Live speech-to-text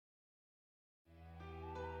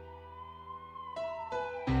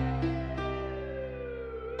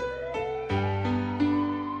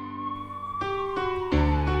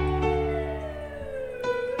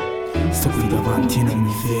avanti e non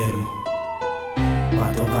mi fermo,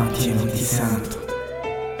 vado avanti e non ti sento.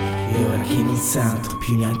 E ora che non sento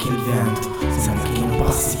più neanche il vento, sembra che non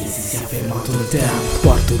passi, che si sia fermato il tempo.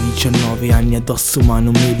 Porto 19 anni addosso ma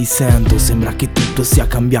non me li sento, sembra che tutto sia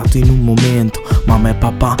cambiato in un momento. Mamma e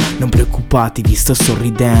papà, non preoccupati, vi sto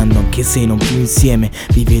sorridendo, anche se non più insieme,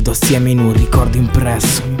 vi vedo assieme in un ricordo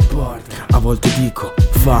impresso. Non importa, a volte dico,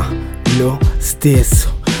 fa lo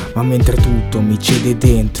stesso, ma mentre tutto mi cede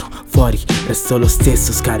dentro, fuori resto lo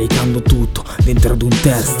stesso, scaricando tutto dentro ad un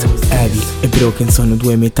testo. Vi e BroKeN sono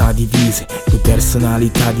due metà divise, due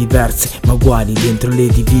personalità diverse ma uguali dentro le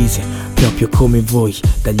divise. Proprio come voi,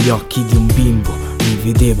 dagli occhi di un bimbo mi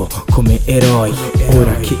vedevo come eroi.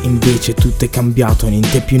 Ora che invece tutto è cambiato,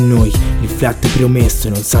 niente più noi, rifletto e promesso,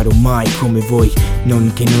 non sarò mai come voi.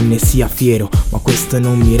 Non che non ne sia fiero, ma questo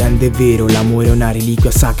non mi rende vero. L'amore è una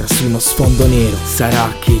reliquia sacra su uno sfondo nero.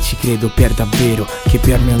 Sarà che ci credo per davvero, che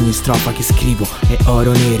per me ogni strofa che scrivo è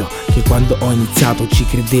oro nero, che quando ho iniziato ci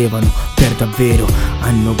credevano per davvero,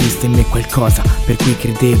 hanno visto in me qualcosa per cui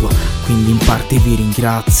credevo. Quindi in parte vi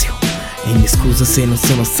ringrazio e mi scuso se non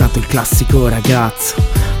sono stato il classico ragazzo,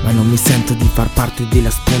 ma non mi sento di far parte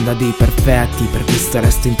della sponda dei perfetti, per questo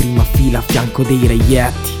resto in prima fila a fianco dei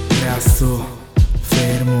reietti. Resto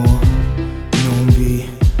fermo, non vi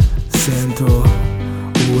sento,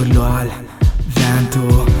 urlo al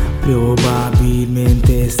vento,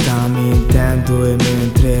 probabilmente sta mentendo. E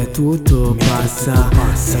mentre tutto passa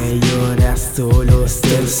e io resto lo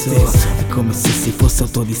stesso, è come se si fosse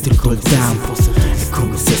autodistrutto il tempo, è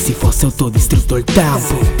come se si fosse autodistrutto il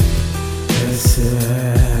tempo. E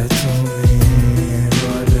se tu mi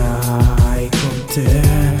vorrai con te,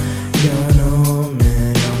 io non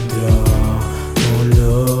me ne andrò, non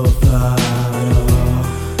lo farò,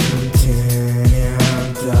 non te ne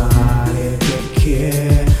andare,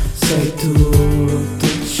 perché sei tutto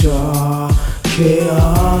ciò che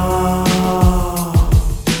ho.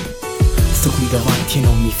 Sto qui davanti e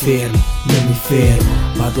non mi fermo, non mi fermo,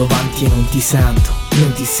 vado avanti e non ti sento,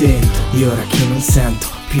 non ti sento. E ora che non sento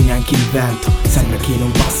più neanche il vento, sembra che non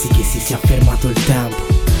passi, che si sia fermato il tempo.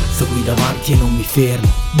 Sto qui davanti e non mi fermo,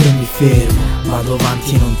 non mi fermo, vado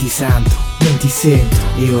avanti e non ti sento, non ti sento.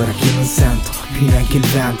 E ora che non sento più neanche il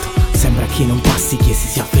vento, sembra che non passi, che si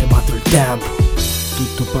sia fermato il tempo.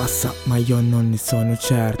 Tutto passa ma io non ne sono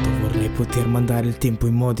certo, vorrei poter mandare il tempo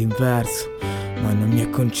in modo inverso, ma non mi è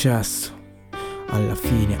concesso. Alla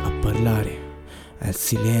fine a parlare è il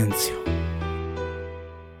silenzio.